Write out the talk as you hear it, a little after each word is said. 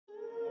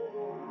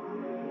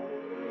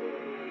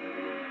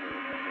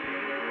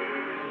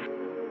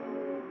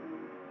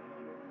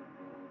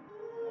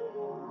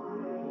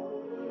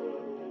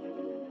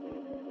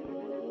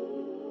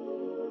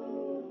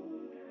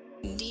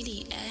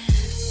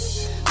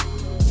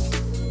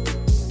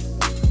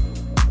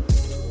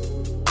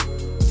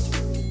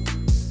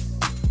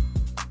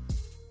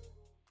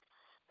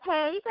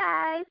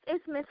guys,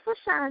 it's Miss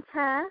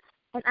Lashanta,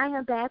 and I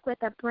am back with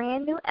a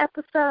brand new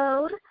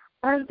episode.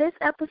 On this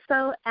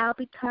episode, I'll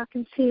be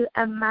talking to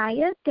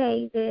Amaiya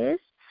Davis.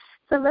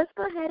 So let's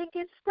go ahead and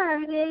get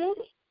started.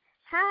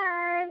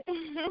 Hi.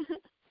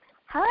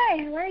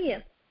 Hi, how are you?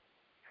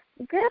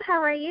 Good,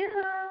 how are you?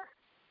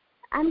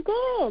 I'm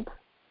good.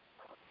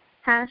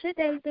 How's your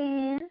day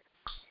been?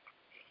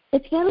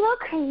 It's been a little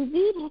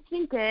crazy, but it's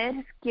been good.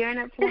 It's gearing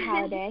up for the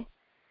holiday.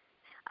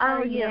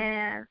 Oh,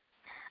 yeah.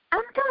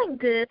 I'm doing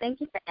good.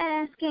 Thank you for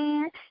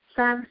asking.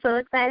 So I'm so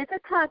excited to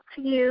talk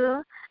to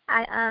you.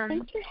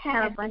 Thanks for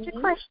have a bunch of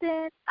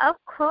questions. Of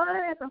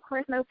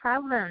course, no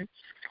problem.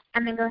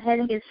 I'm going to go ahead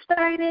and get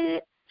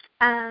started.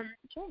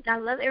 Sure. I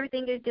love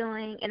everything you're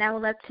doing, and I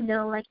would love to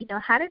know,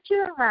 how did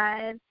you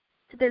arrive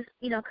to this,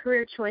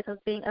 career choice of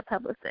being a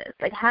publicist?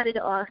 Like, how did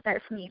it all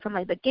start for you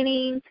from,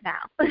 beginning to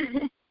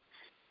now?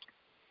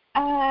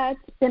 It's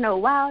been a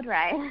wild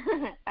ride.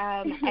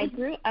 I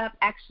grew up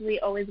actually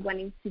always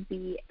wanting to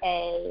be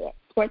a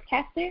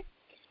sportscaster,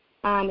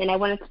 and I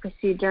wanted to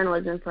pursue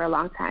journalism for a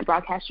long time,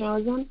 broadcast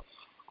journalism.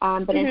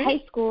 But in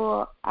high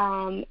school,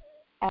 I'm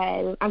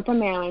from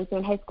Maryland, so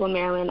in high school in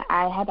Maryland,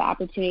 I had the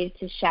opportunity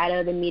to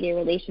shadow the media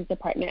relations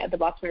department of the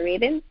Baltimore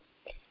Ravens.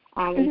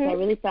 And so I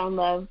really fell in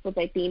love with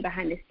being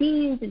behind the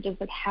scenes and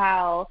just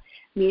how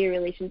media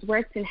relations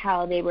worked and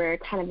how they were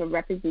kind of a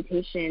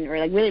representation or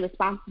really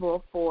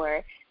responsible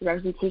for the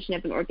representation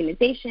of an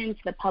organization to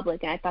the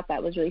public, and I thought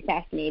that was really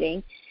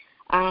fascinating.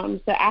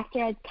 So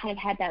after I kind of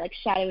had that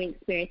shadowing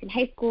experience in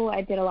high school,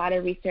 I did a lot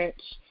of research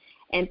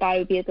and thought it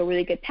would be a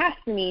really good path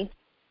for me.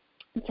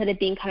 Instead of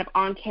being kind of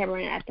on camera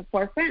and at the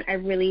forefront, I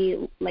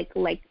really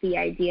liked the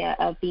idea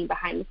of being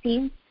behind the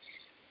scenes.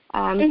 So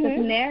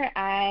from there,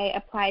 I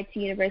applied to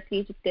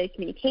universities with good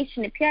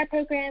communication and PR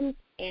programs,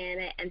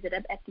 and I ended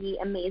up at the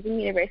amazing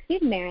University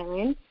of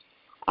Maryland.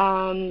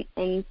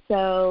 And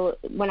so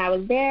when I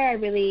was there, I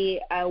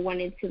really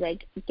wanted to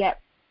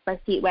get my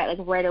feet wet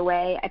right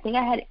away. I think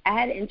I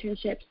had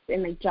internships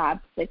and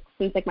jobs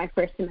since my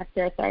first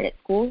semester I started at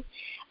school.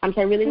 So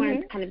I really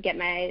wanted to kind of get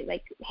my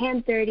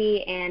hands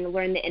dirty and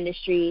learn the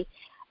industry.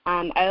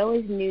 I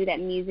always knew that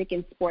music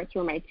and sports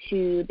were my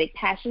two big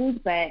passions,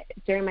 but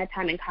during my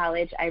time in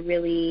college, I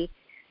really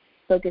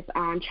focused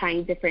on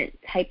trying different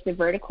types of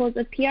verticals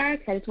of PR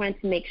because I just wanted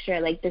to make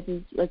sure this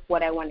is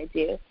what I want to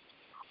do.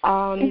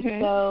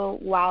 So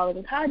while I was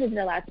in college, I did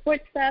a lot of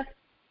sports stuff,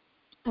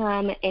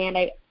 and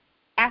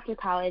after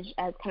college,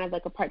 as kind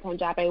of a part-time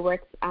job, I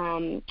worked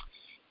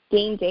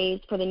game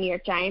days for the New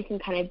York Giants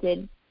and kind of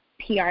did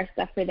PR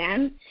stuff for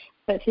them.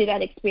 But through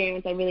that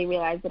experience, I really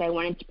realized that I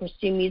wanted to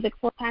pursue music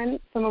full-time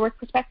from a work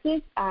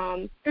perspective.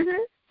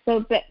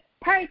 But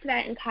prior to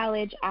that, in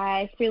college,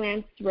 I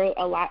freelanced, wrote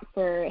a lot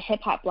for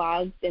hip-hop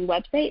blogs and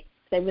websites.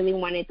 I really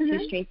wanted to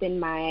strengthen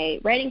my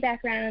writing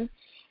background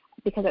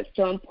because that's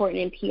so important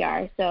in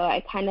PR. So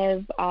I kind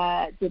of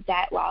did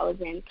that while I was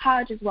in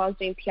college as well as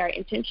doing PR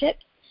internships.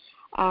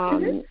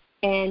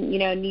 And,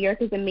 New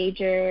York is a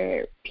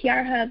major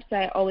PR hub, so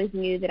I always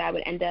knew that I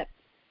would end up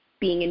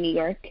being in New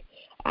York.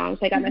 So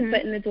I got my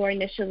foot in the door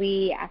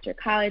initially. After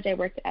college, I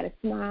worked at a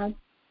small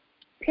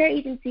PR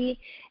agency,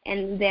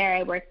 and there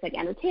I worked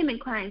entertainment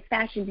clients,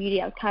 fashion,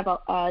 beauty. I was kind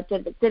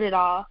of did it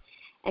all.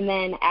 And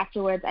then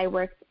afterwards, I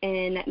worked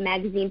in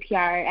magazine PR.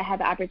 I had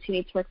the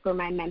opportunity to work for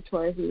my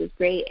mentor, who was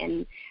great,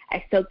 and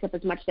I soaked up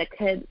as much as I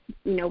could,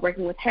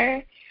 working with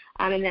her.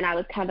 And then I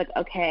was kind of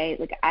okay,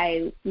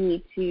 I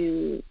need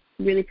to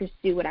really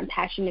pursue what I'm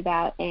passionate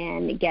about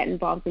and get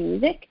involved in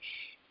music.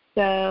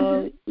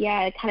 So, yeah,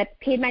 I kind of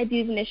paid my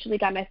dues initially,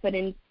 got my foot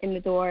in the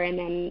door, and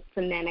then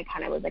from then I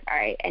kind of was all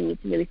right, I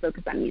need to really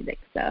focus on music.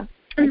 So.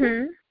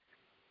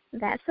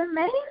 That's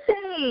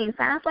amazing.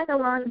 Sounds like a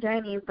long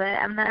journey, but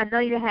I know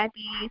you're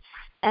happy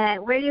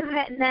at where you're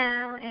at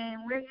now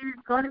and where you're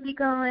going to be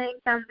going.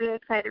 So I'm very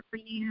excited for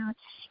you.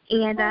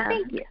 And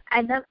thank you.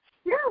 I know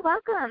you're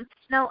welcome.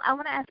 Now, I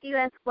want to ask you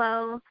as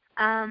well,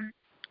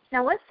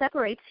 now what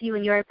separates you,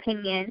 in your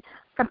opinion,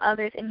 from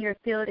others in your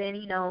field,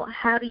 and,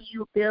 how do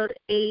you build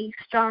a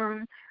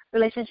strong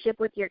relationship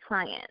with your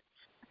clients?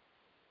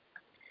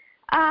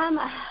 I'm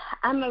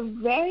a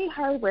very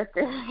hard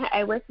worker.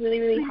 I work really,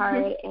 really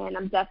hard, and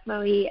I'm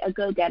definitely a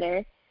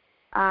go-getter.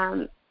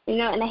 And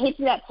I hate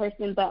to be that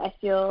person, but I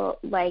feel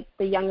like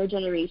the younger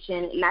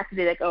generation, not to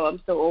be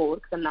I'm so old,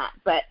 because I'm not,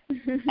 but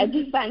I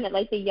do find that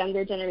the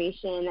younger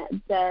generation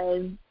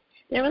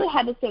they don't really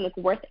have the same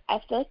work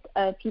ethic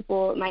of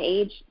people my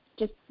age,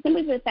 just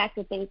simply for the fact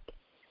that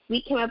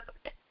we came up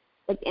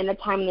in a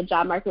time when the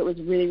job market was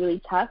really,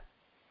 really tough,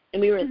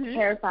 and we were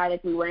terrified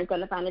we weren't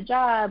going to find a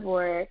job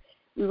or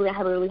we were going to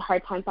have a really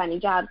hard time finding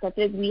jobs. So I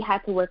feel we had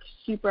to work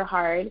super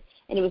hard,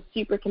 and it was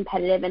super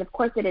competitive, and of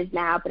course it is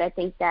now, but I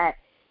think that,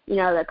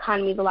 the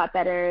economy is a lot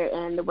better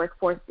and the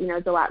workforce,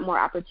 there's a lot more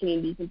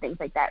opportunities and things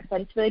like that. So I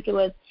just feel it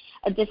was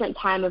a different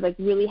time of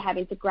really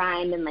having to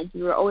grind, and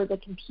you were always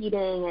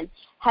competing and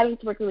having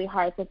to work really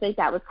hard. So I think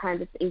that was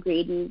kind of just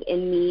ingrained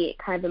in me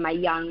kind of in my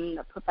young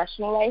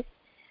professional life.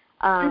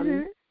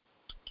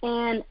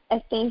 And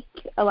I think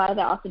a lot of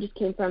that also just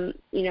came from,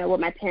 what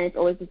my parents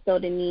always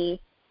instilled in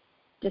me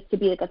just to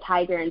be like a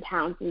tiger in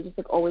town, so just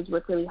like always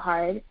work really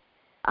hard.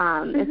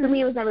 And for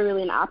me, it was never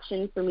really an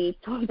option for me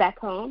to go back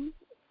home.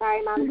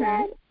 Sorry, Mom and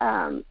Dad.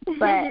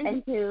 But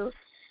I knew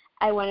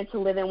I wanted to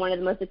live in one of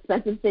the most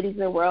expensive cities in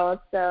the world,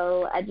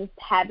 so I just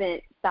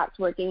haven't stopped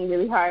working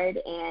really hard.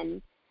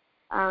 And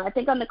I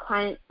think on the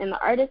client and the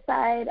artist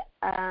side,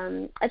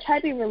 I try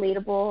to be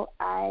relatable.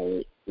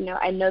 I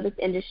know this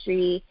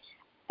industry,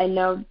 I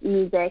know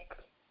music,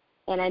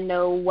 and I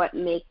know what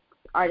makes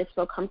artists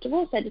feel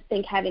comfortable. So I just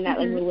think having that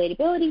like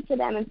relatability to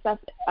them and stuff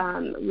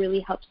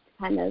really helps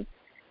to kind of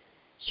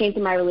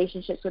strengthen my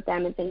relationships with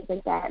them and things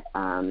like that.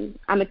 I'm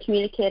a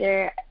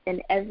communicator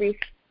in every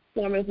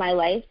form of my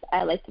life.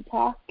 I like to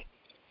talk,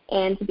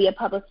 and to be a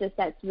publicist,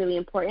 that's really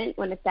important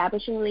when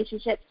establishing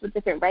relationships with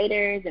different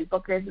writers and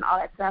bookers and all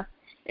that stuff,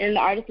 and the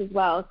artists as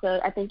well. So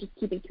I think just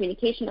keeping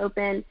communication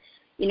open,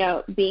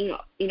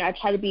 I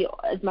try to be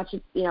as much as,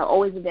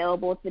 always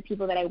available to the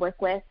people that I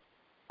work with,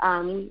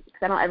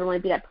 because I don't ever want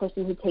to be that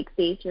person who takes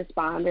days to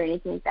respond or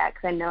anything like that,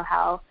 because I know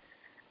how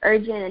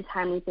urgent and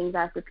timely things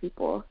are for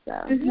people. So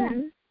yeah.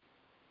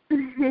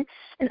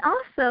 And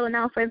also,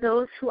 now for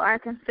those who are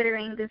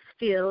considering this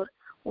field,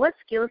 what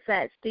skill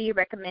sets do you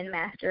recommend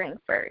mastering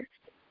first?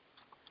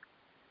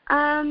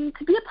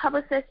 To be a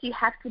publicist, you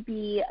have to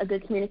be a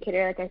good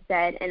communicator, like I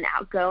said, and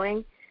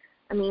outgoing.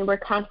 I mean, we're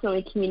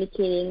constantly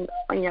communicating,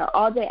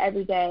 all day,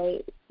 every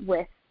day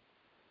with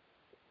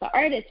the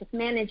artists, with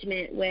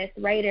management, with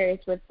writers,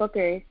 with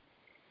bookers.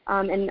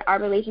 And our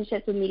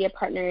relationships with media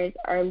partners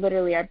are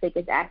literally our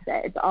biggest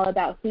asset. It's all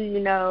about who you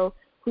know,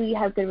 who you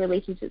have good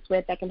relationships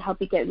with that can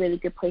help you get really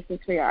good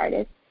placements for your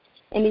artists.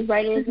 And these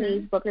writers and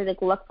these bookers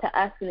look to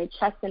us and they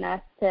trust in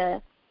us to,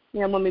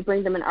 when we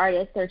bring them an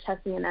artist, they're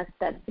trusting in us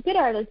that it's a good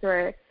artist,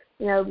 or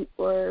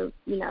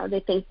they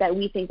think that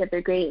we think that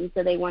they're great, and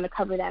so they want to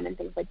cover them and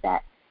things like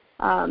that.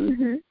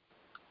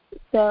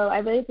 So I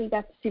really think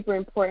that's super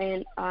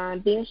important.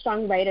 Being a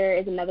strong writer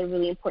is another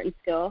really important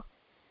skill.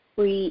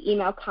 We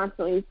email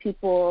constantly with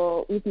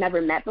people we've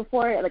never met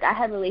before. Like, I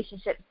have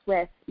relationships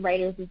with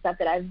writers and stuff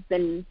that I've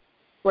been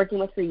working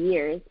with for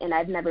years, and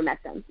I've never met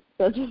them.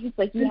 So it's just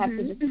like you have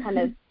to just kind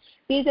of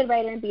be a good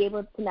writer and be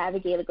able to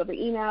navigate like over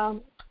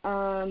email.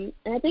 And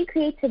I think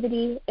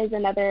creativity is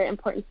another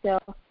important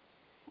skill.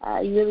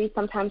 You really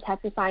sometimes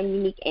have to find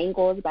unique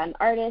angles about an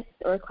artist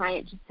or a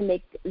client just to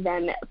make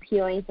them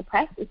appealing to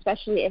press,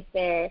 especially if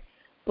they're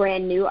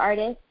brand new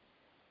artists.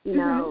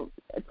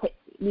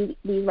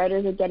 These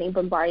writers are getting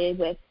bombarded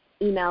with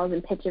emails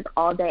and pitches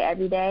all day,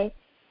 every day.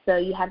 So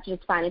you have to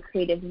just find a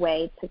creative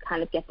way to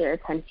kind of get their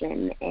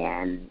attention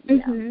and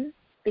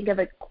think of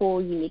a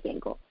cool, unique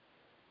angle.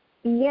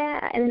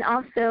 Yeah, and then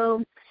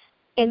also,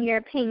 in your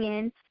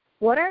opinion,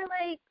 what are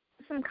like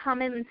some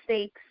common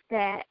mistakes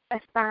that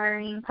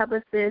aspiring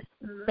publicists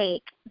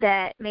make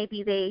that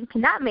maybe they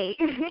cannot make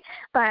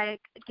by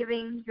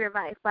giving your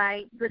advice,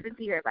 by listening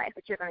to your advice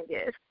that you're going to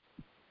give?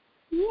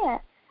 Yeah,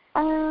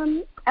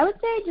 I would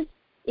say just,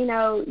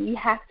 you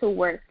have to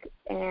work,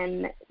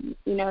 and,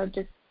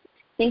 just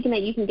thinking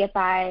that you can get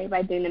by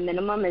doing the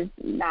minimum is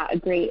not a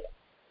great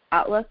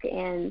outlook.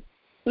 And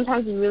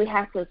sometimes you really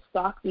have to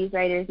stalk these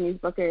writers and these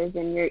bookers,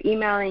 and you're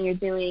emailing, you're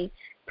doing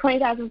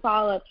 20,000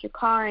 follow-ups, you're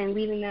calling,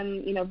 leaving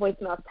them,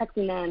 voicemails,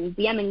 texting them,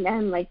 DMing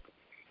them, like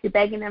you're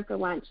begging them for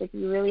lunch. Like,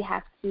 you really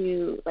have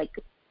to, like,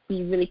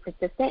 be really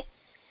persistent.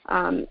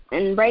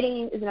 And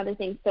writing is another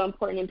thing so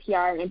important in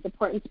PR, and it's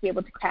important to be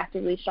able to craft a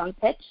really strong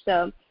pitch.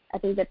 So I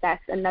think that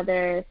that's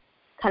another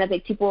kind of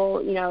like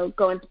people,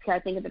 go into PR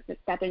thinking that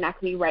they're not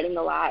going to be writing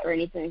a lot or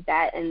anything like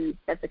that, and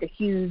that's like a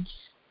huge,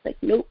 like,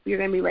 nope, you're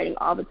going to be writing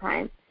all the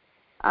time.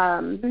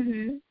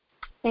 And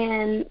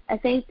I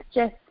think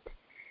just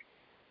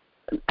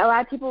a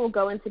lot of people will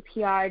go into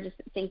PR just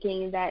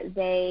thinking that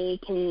they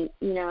can,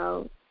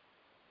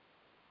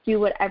 do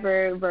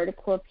whatever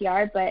vertical of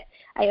PR, but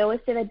I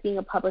always say that being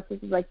a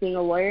publicist is like being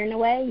a lawyer in a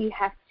way. You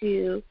have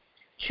to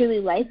truly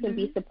like and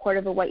be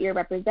supportive of what you're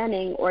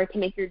representing, or it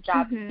can make your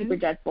job super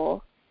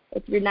dreadful.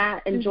 If you're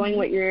not enjoying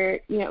what you're,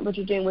 what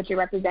you're doing, what you're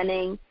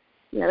representing,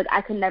 like,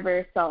 I could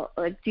never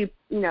do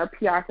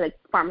PR for like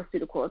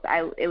pharmaceuticals.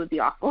 It would be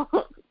awful.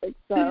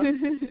 So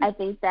I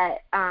think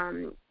that,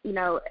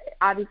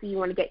 obviously you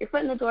want to get your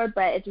foot in the door,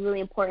 but it's really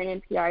important in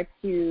PR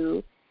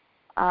to,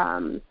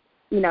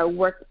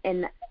 work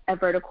in a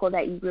vertical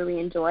that you really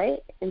enjoy.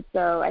 And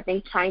so I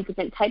think trying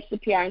different types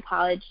of PR in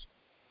college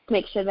to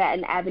make sure that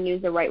an avenue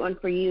is the right one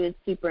for you is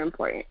super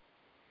important.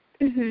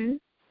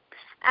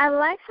 I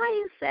like how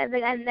you said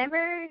that. I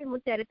never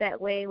looked at it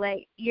that way.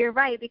 Like, you're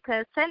right,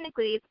 because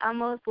technically it's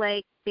almost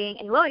like being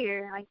a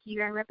lawyer. Like,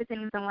 you are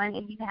representing someone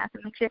and you have to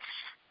make sure.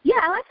 Yeah,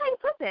 I like how you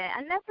put that.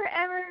 I never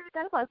ever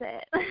thought about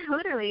that.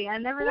 Literally, I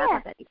never thought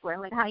about that before,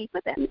 like how you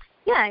put that.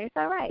 Yeah, you're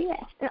so right.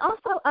 Yeah. And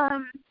also,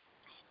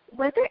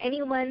 was there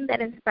anyone that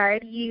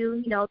inspired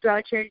you,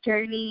 throughout your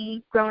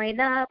journey growing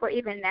up or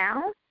even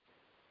now?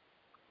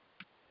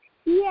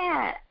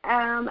 Yeah,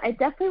 I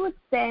definitely would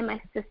say my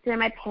sister and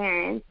my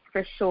parents,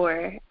 for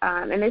sure.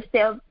 And they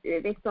still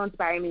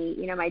inspire me.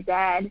 My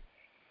dad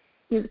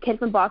he's a kid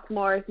from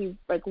Baltimore. He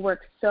like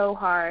worked so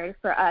hard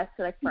for us,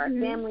 for our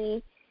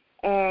family,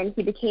 and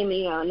he became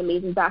an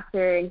amazing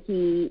doctor. And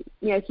he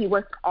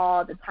worked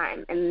all the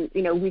time. And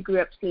we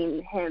grew up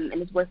seeing him and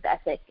his work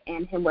ethic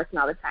and him working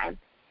all the time.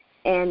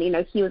 And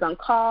he was on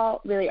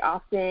call really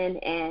often,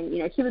 and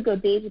he would go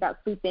days without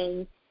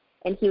sleeping,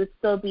 and he would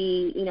still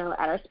be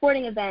at our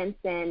sporting events,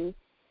 and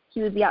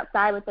he would be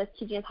outside with us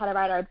teaching us how to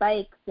ride our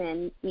bikes,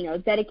 and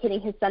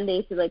dedicating his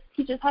Sundays to like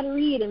teach us how to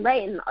read and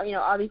write and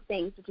all these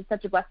things, which is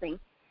such a blessing.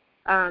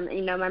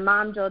 My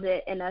mom drilled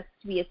it in us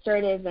to be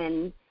assertive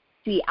and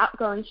to be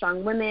outgoing,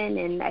 strong women,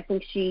 and I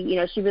think she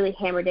really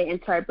hammered it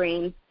into our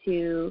brains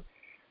to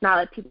not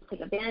let people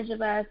take advantage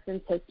of us and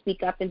to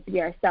speak up and to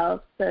be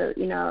ourselves. So,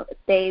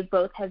 they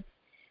both have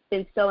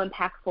been so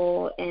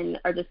impactful and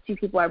are just two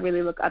people I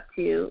really look up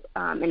to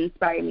and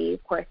inspire me,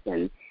 of course.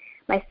 And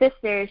my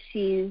sister,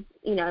 she's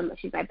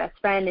my best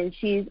friend, and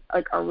she's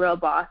like a real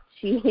boss.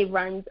 She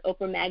runs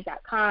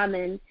OprahMag.com,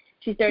 and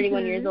she's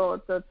 31 years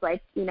old. So it's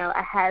like,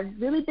 I have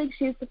really big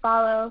shoes to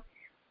follow.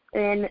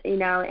 And,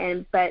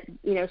 but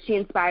she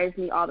inspires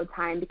me all the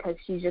time because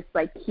she just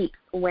like keeps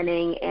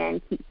winning and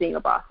keeps being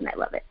a boss, and I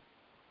love it.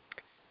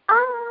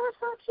 Oh,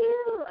 so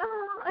cute.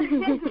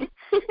 Oh.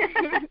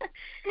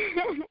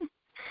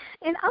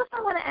 And also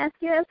I want to ask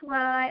you as well,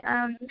 I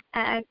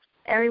ask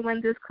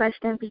everyone this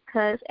question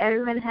because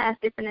everyone has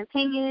different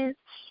opinions,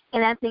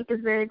 and I think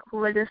it's very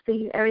cool just to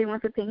hear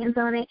everyone's opinions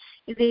on it.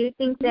 Do you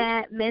think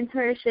that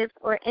mentorships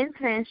or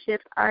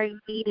internships are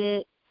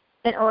needed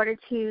in order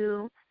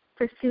to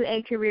pursue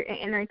a career in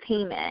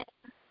entertainment?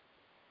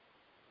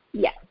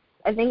 Yes,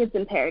 I think it's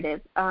imperative.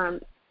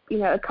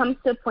 It comes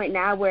to a point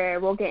now where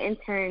we'll get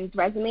interns'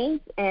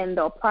 resumes, and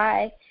they'll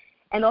apply,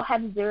 and they'll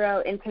have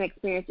zero intern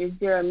experience or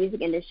zero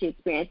music industry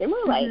experience. And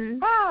we're like,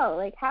 how?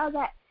 Like, how's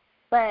that?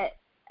 But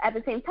at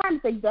the same time,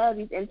 it's like, duh,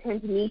 these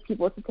interns need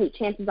people to take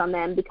chances on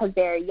them because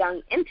they're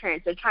young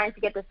interns. They're trying to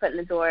get their foot in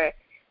the door,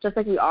 just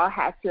like we all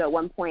have to at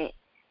one point.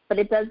 But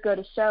it does go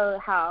to show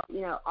how,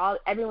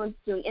 everyone's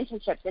doing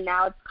internships, and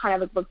now it's kind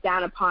of like looked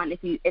down upon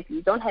if you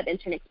don't have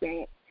intern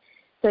experience.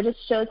 So it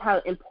just shows how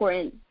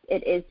important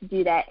it is to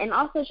do that. And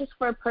also just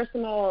for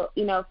personal,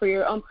 for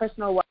your own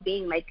personal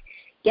well-being, like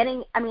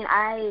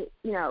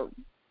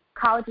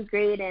college was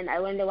great and I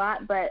learned a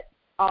lot, but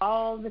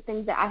all the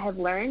things that I have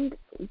learned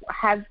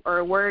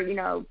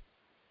were,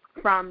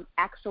 from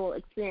actual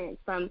experience,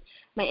 from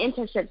my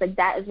internships. Like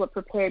that is what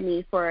prepared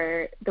me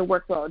for the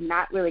work world,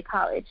 not really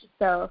college.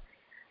 So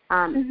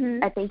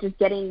I think just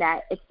getting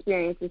that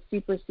experience is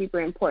super,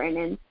 super important.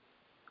 And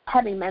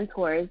having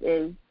mentors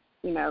is,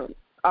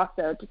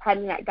 also just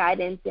having that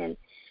guidance and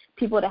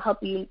people to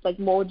help you, like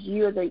mold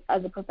you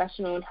as a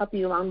professional and help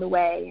you along the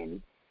way.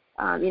 And,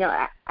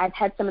 I've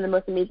had some of the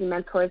most amazing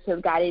mentors who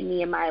have guided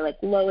me in my like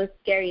lowest,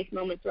 scariest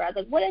moments where I was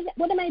like,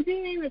 what am I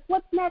doing? Like,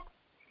 what's next?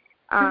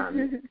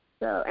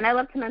 So, and I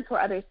love to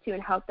mentor others too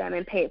and help them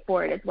and pay it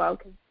forward as well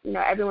because,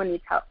 everyone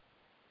needs help.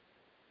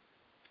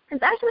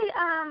 It's actually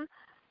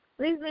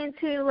leads me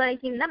into,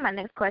 not my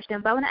next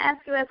question, but I want to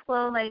ask you as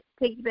well,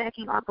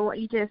 piggybacking off of what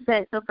you just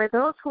said. So for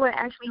those who are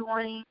actually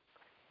wanting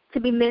to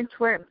be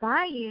mentored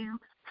by you,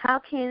 how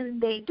can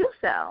they do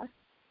so?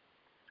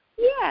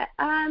 Yeah,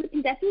 you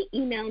can definitely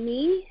email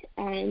me,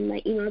 and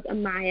my email is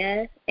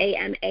Amaiya,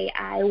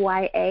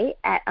 AMAIYA,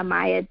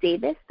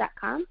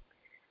 @AmaiyaDavis.com.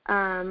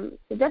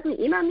 So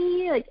definitely email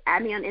me,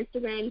 add me on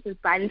Instagram, you can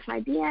slide into my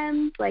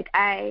DMs.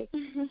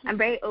 I'm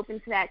very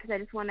open to that because I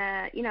just want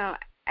to,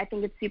 I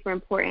think it's super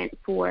important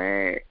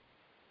for,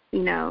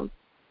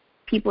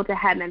 people to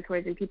have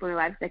mentors and people in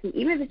their lives that can,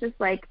 even if it's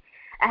just I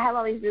have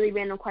all these really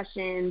random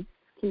questions,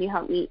 can you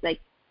help me, can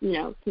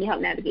you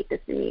help navigate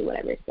this for me,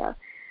 whatever. So,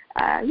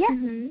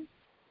 yeah.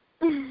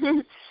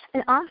 And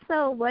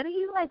also, what do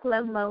you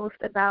love most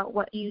about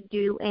what you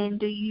do? And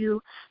do you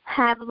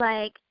have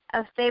a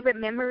favorite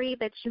memory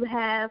that you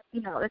have,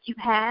 that you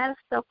have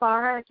so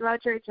far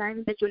throughout your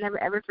journey that you'll never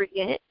ever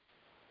forget?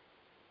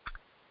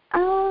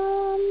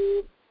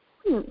 I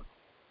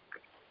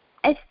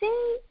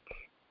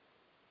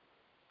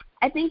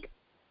think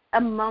a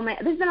moment.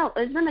 There's been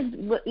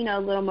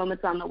little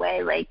moments on the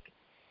way,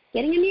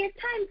 getting a New York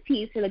Times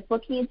piece or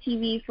booking a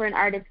TV for an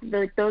artist.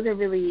 Those are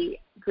really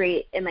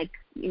great and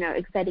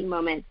exciting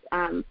moments.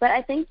 But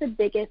I think the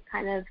biggest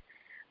kind of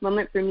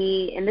moment for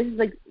me, and this is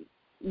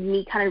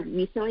me kind of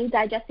recently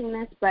digesting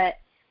this, but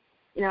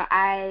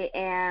I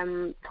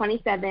am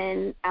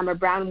 27. I'm a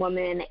brown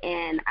woman,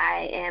 and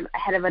I am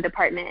head of a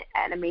department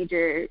at a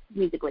major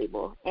music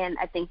label. And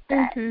I think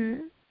that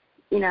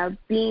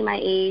being my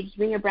age,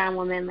 being a brown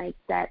woman,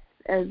 that's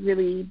a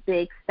really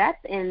big step.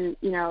 And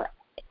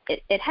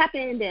it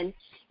happened, and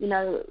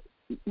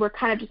we're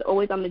kind of just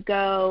always on the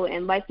go,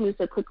 and life moves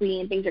so quickly,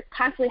 and things are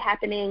constantly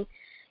happening.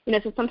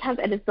 So sometimes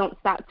I just don't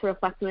stop to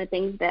reflect on the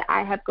things that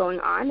I have going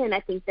on, and I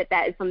think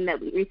that is something that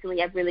we recently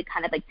have really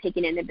kind of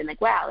taken in and been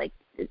wow,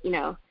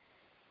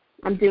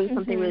 I'm doing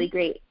something really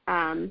great.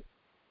 And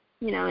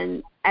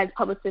as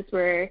Publicist,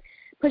 we're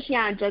pushing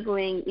out and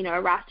juggling,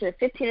 a roster of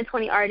 15 to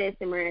 20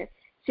 artists, and we're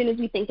soon as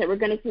we think that we're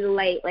going to see the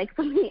light, like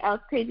something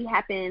else crazy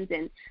happens,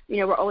 and, you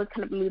know, we're always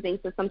kind of moving,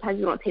 so sometimes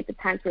we don't take the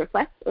time to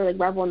reflect or, like,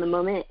 revel in the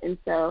moment. And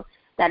so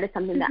that is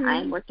something that I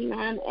am working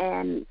on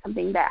and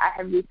something that I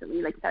have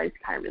recently, like, started to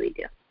kind of really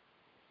do.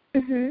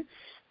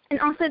 And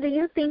also, do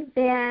you think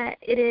that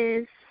it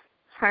is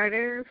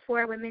harder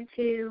for women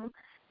to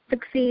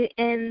succeed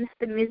in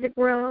the music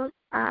world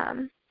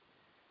in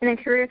a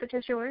career such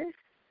as yours?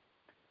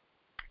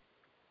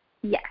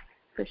 Yes,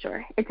 for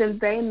sure. It's a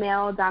very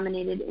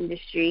male-dominated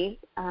industry.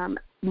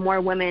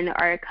 More women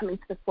are coming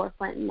to the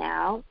forefront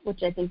now,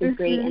 which I think is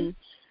great. And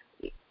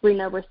we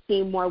know we're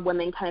seeing more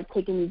women kind of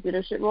taking these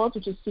leadership roles,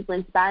 which is super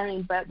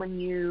inspiring. But when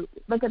you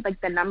look at,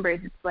 like, the numbers,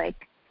 it's like,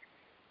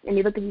 and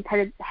you look at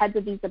these heads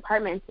of these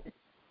departments, it's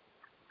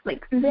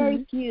like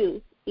very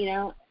few, you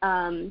know.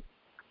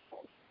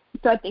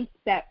 So I think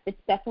that it's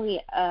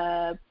definitely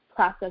a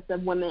process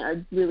of women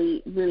are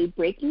really, really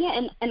breaking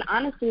it. And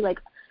honestly, like,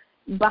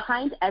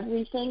 behind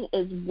everything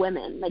is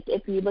women. Like,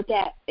 if you look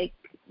at, like,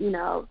 you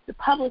know, the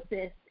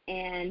publicists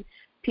and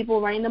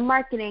people running the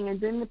marketing and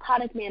doing the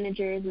product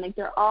managers, and, like,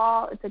 they're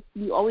all, it's like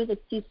you always,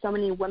 like, see so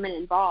many women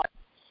involved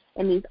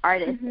in these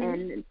artists,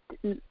 and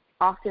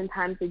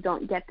oftentimes they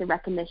don't get the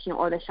recognition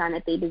or the shine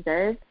that they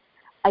deserve.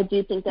 I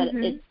do think that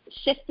it's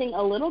shifting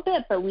a little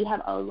bit, but we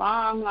have a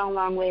long, long,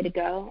 long way to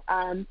go.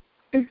 And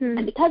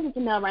because it's a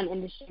male-run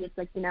industry, it's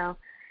like, you know,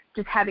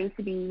 just having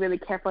to be really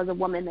careful as a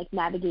woman, like,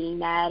 navigating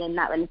that and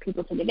not letting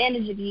people take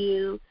advantage of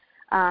you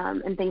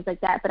and things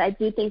like that. But I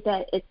do think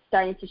that it's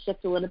starting to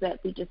shift a little bit.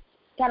 We just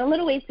got a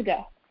little ways to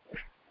go.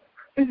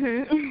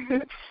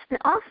 And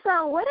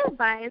also, what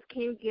advice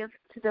can you give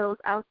to those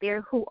out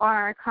there who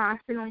are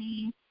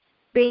constantly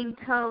being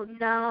told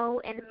no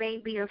and may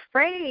be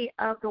afraid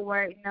of the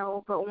word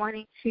no, but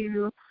wanting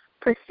to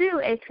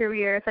pursue a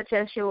career such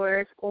as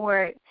yours,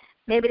 or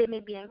maybe they may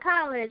be in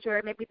college,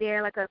 or maybe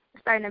they're like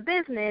starting a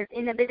business,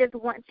 and then they just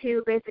want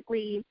to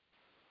basically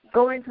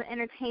go into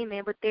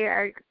entertainment, but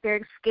they're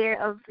scared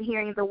of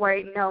hearing the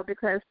word no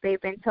because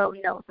they've been told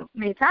no so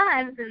many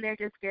times, and they're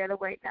just scared of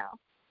the word no.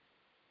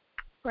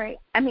 Right.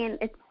 I mean,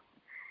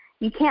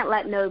 you can't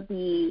let no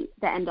be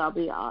the end-all,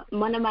 be-all.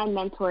 One of my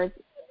mentors,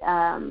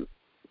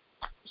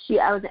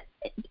 I was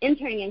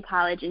interning in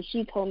college, and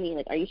she told me,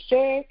 like, are you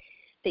sure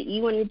that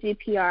you want to do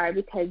PR,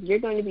 because you're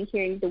going to be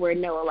hearing the word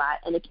no a lot,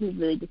 and it can be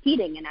really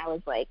defeating. And I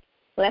was like,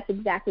 well, that's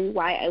exactly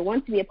why I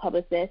want to be a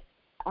publicist.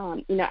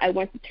 You know, I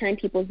want to turn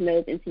people's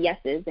no's into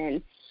yeses,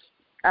 and,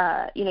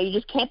 you know, you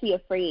just can't be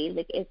afraid.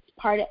 Like, it's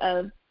part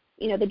of,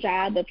 you know, the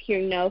job of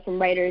hearing no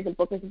from writers and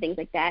bookers and things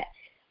like that.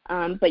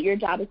 But your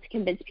job is to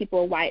convince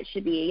people why it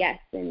should be a yes.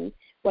 And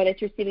whether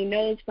it's receiving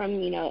no's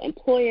from, you know,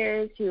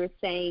 employers who are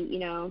saying, you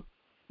know,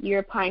 you're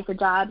applying for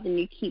jobs and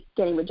you keep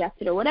getting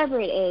rejected or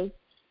whatever it is,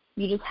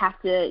 you just have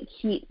to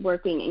keep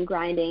working and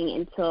grinding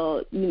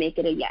until you make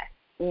it a yes.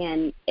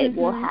 And it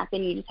will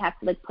happen. You just have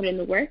to, like, put in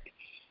the work.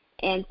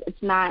 And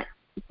it's not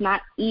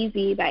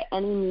easy by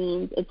any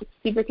means. It's a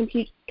super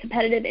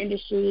competitive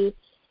industry.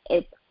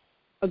 It's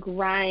a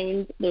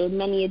grind. There were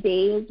many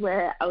days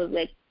where I was,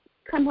 like,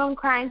 come home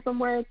crying from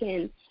work,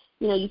 and,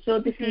 you know, you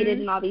feel defeated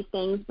and all these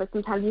things. But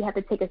sometimes you have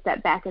to take a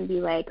step back and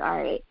be like, all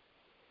right,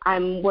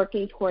 I'm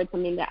working towards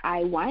something that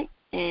I want,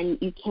 and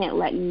you can't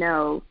let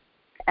no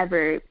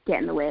ever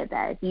get in the way of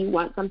that. If you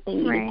want something,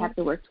 you just have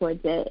to work towards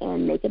it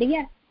and make it a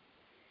yes.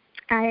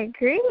 I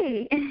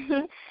agree.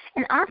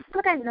 And also,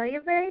 I know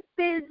you're very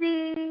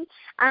busy.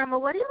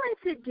 But what do you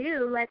like to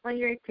do, like, on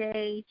your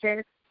day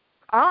just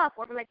off,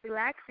 or, like,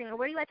 relaxing? Or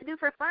what do you like to do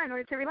for fun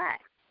or to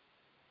relax?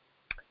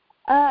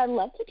 I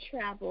love to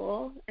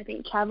travel. I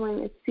think traveling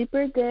is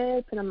super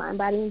good for the mind,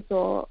 body, and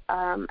soul.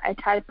 I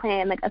try to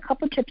plan, like, a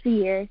couple trips a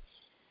year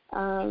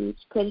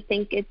because I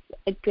think it's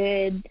a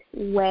good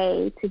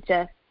way to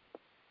just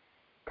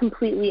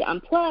completely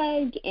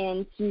unplug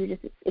and to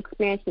just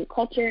experience new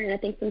culture. And I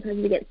think sometimes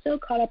we get so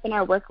caught up in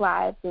our work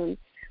lives, and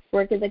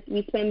work is, like,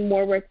 we spend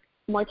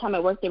more time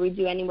at work than we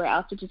do anywhere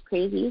else, which is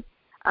crazy.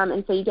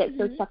 And so you get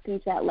so sucked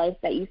into that life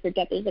that you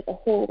forget there's, like, a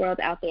whole world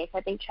out there. So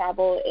I think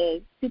travel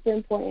is super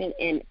important,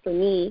 and for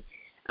me,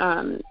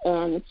 and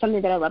it's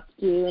something that I love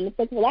to do. And it's,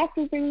 like,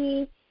 relaxing for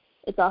me.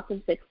 It's also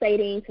just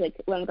exciting to, like,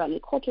 learn about new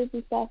cultures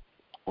and stuff.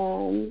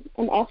 I'm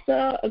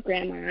also a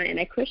grandma, and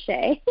I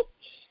crochet.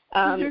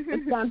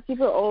 It sounds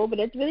super old, but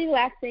it's really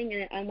relaxing,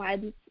 and it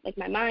unwinds, like,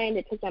 my mind.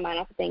 It takes my mind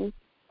off of things.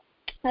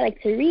 I like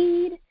to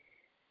read.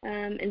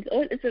 And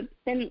it's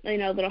been, you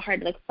know, a little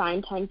hard to, like,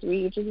 find time to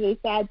read, which is really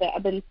sad, but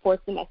I've been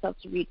forcing myself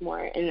to read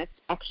more, and that's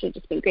actually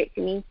just been great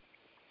for me.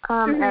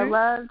 I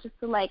love just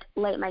to, like,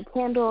 light my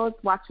candles,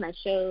 watch my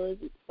shows,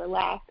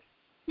 relax,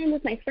 hang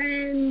with my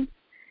friends,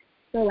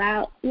 go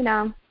out, you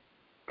know.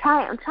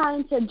 I'm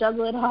trying to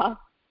juggle it all.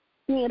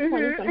 Being a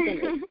 20-something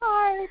is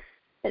hard,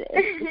 but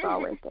it's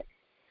all worth it.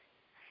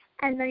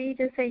 I know you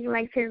just said you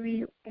like to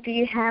read. Do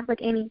you have, like,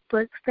 any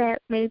books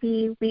that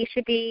maybe we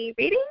should be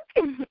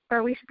reading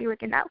or we should be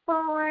looking out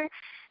for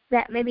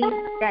that maybe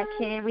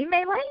we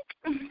may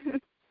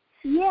like?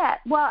 Yeah,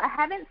 well, I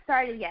haven't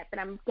started yet, but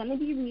I'm going to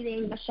be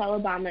reading Michelle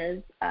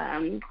Obama's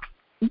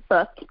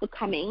book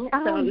coming,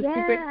 so I'm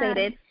super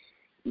excited.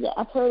 Yeah,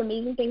 I've heard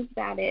amazing things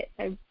about it,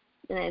 and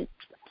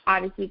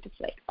obviously just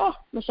like, oh,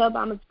 Michelle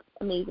Obama's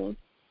amazing.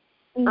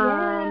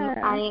 Yeah.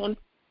 I am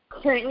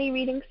currently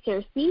reading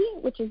Circe,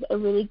 which is a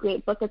really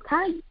great book. It's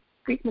kind of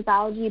Greek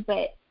mythology,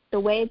 but the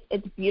way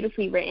it's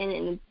beautifully written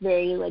and it's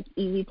very like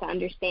easy to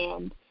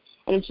understand,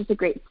 and it's just a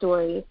great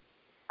story.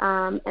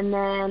 And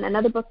then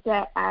another book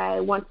that I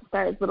want to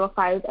start is Little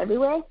Fires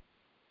Everywhere.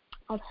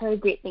 I've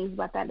heard great things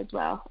about that as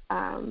well,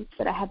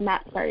 but I have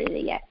not started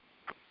it yet.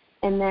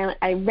 And then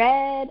I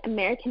read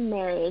American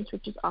Marriage,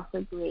 which is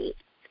also great.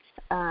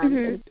 It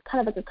was kind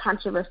of like a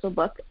controversial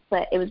book,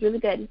 but it was really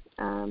good.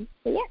 But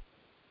yeah.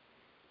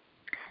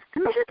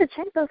 I'm going to have to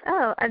check those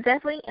out. I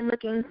definitely am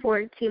looking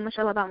forward to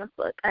Michelle Obama's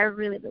book. I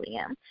really, really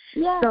am.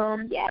 Yeah. So,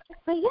 yeah.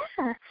 But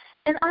yeah.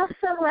 And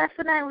also, last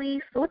but not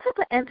least, what type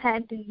of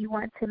impact do you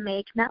want to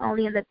make, not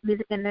only in the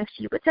music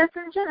industry, but just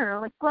in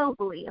general, like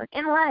globally, like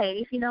in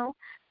life, you know?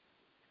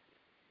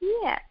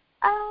 Yeah.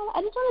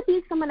 I just want to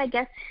be someone, I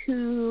guess,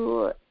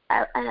 who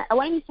I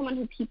want to be someone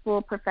who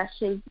people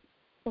professionally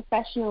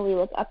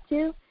look up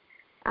to.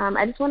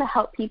 I just want to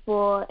help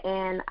people,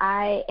 and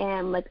I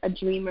am like a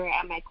dreamer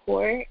at my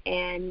core,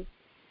 and,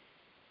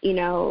 you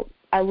know,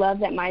 I love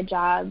that my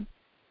dream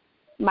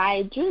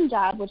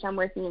job, which I'm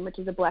working in, which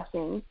is a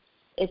blessing,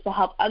 is to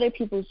help other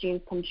people's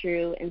dreams come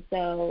true, and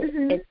so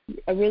it's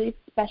a really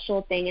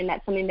special thing, and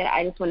that's something that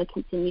I just want to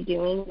continue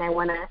doing, and I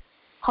want to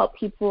help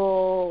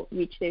people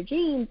reach their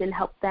dreams and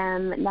help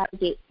them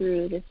navigate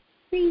through this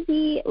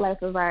crazy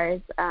life of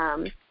ours.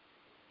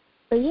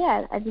 But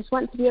yeah, I just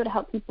want to be able to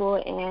help people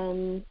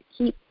and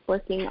keep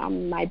working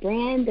on my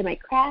brand and my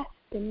craft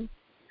and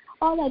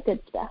all that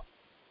good stuff.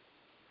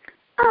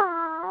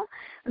 Oh,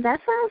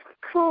 that sounds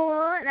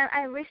cool. And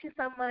I wish you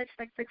so much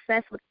like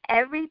success with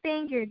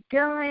everything you're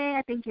doing.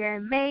 I think you're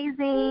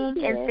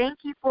amazing. And thank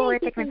you for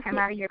taking time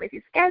out of your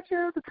busy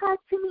schedule to talk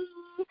to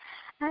me.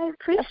 I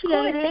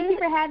appreciate it. Thank you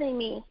for having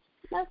me.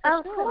 No,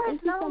 of course,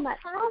 thank you so much.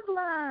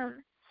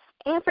 Problem.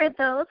 And for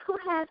those who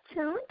have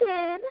tuned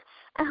in,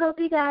 I hope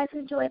you guys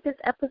enjoyed this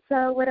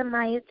episode with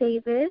Amaiya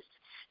Davis.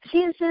 She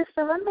is just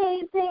so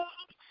amazing.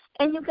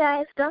 And you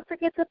guys, don't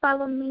forget to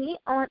follow me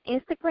on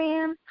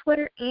Instagram,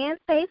 Twitter, and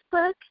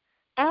Facebook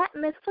at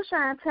Miss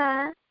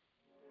Flashanta.